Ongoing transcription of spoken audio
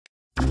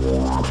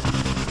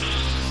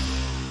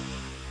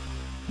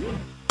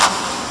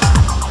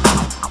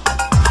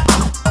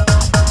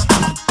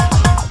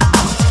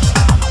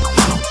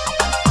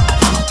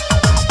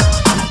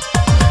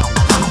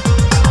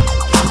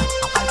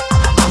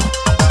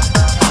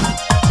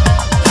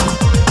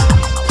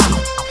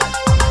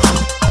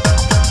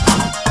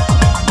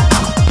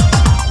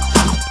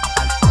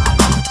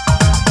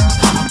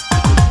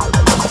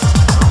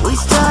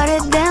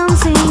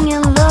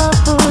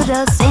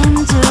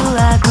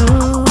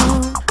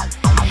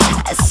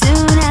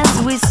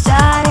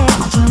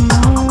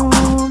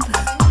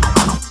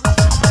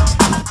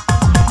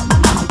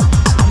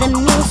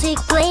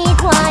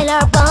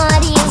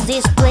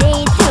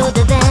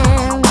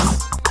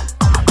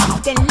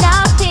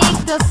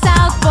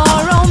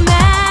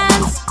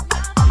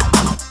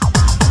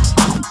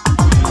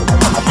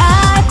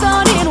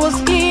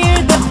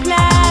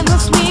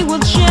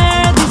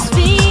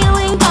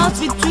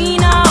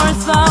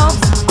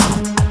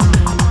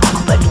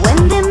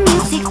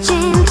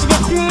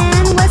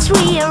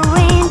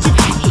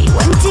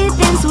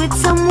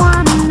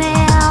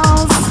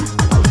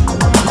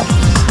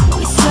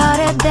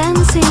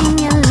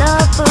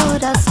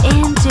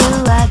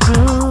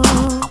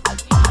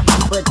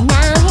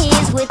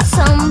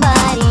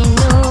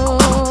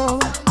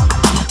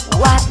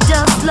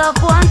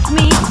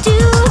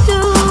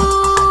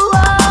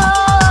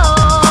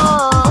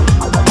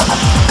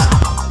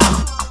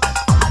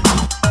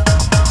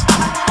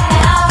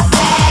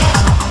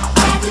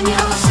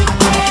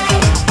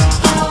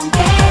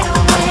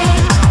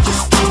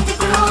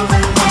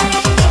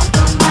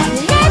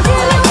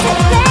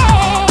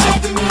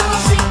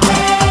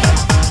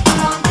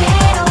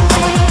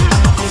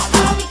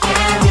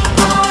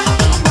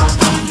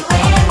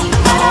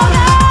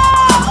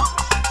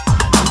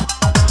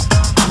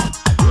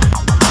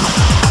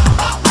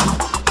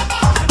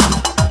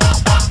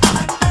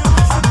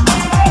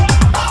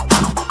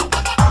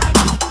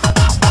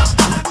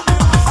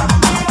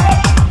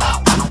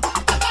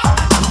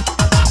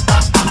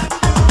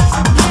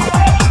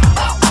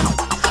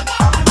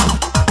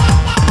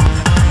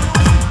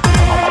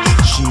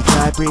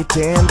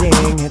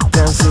Pretending her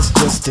dance is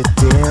just a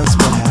dance,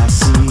 but I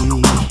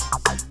see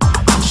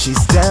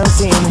she's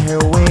dancing her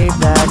way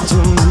back to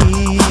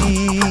me.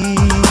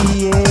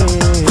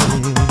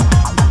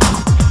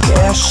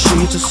 Yeah,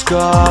 she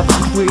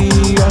discovered we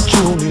are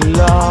truly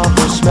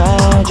lovers,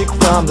 magic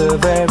from the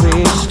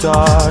very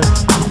start.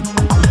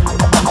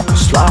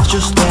 This life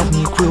just had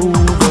me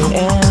grooving,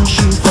 and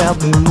she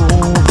felt me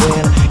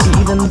moving,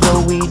 even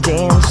though we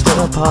danced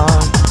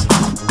apart.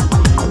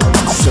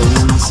 So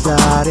we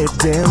started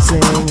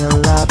dancing,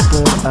 and love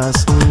put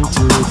us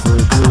into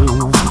the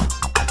groove.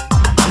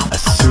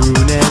 As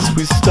soon as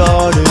we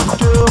started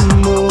to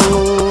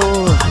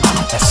move,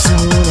 as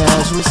soon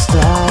as we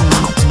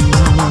started to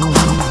move,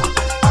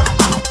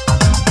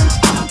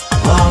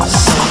 oh,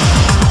 say,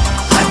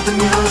 let the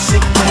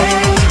music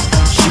play.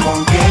 She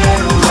won't get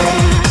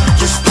away.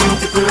 Just feel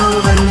the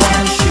groove and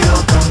then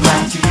she'll come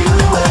back to you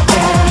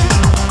again.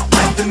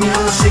 Let the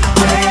music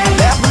play.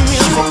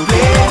 She won't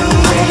get away.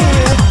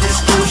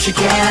 She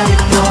can't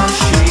ignore,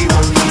 she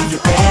won't leave you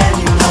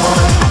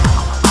anymore.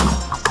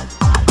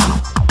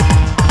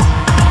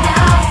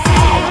 Now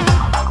say,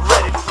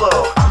 let it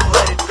flow,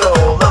 let it go.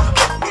 Love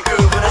kept me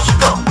grooving as she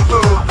felt me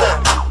moving.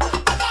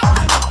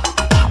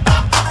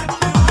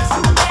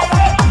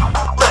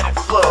 Let it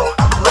flow,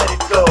 let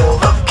it go.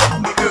 Love kept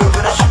me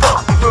grooving as she felt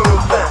me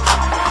moving.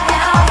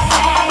 Now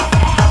say,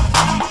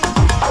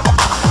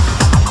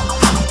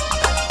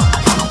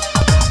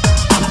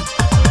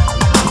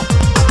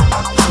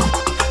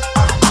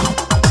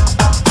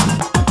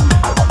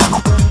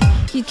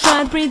 he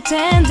tried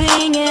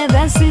pretending, yeah,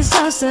 that's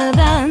just a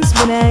dance,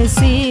 but I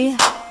see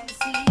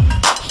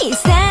he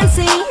said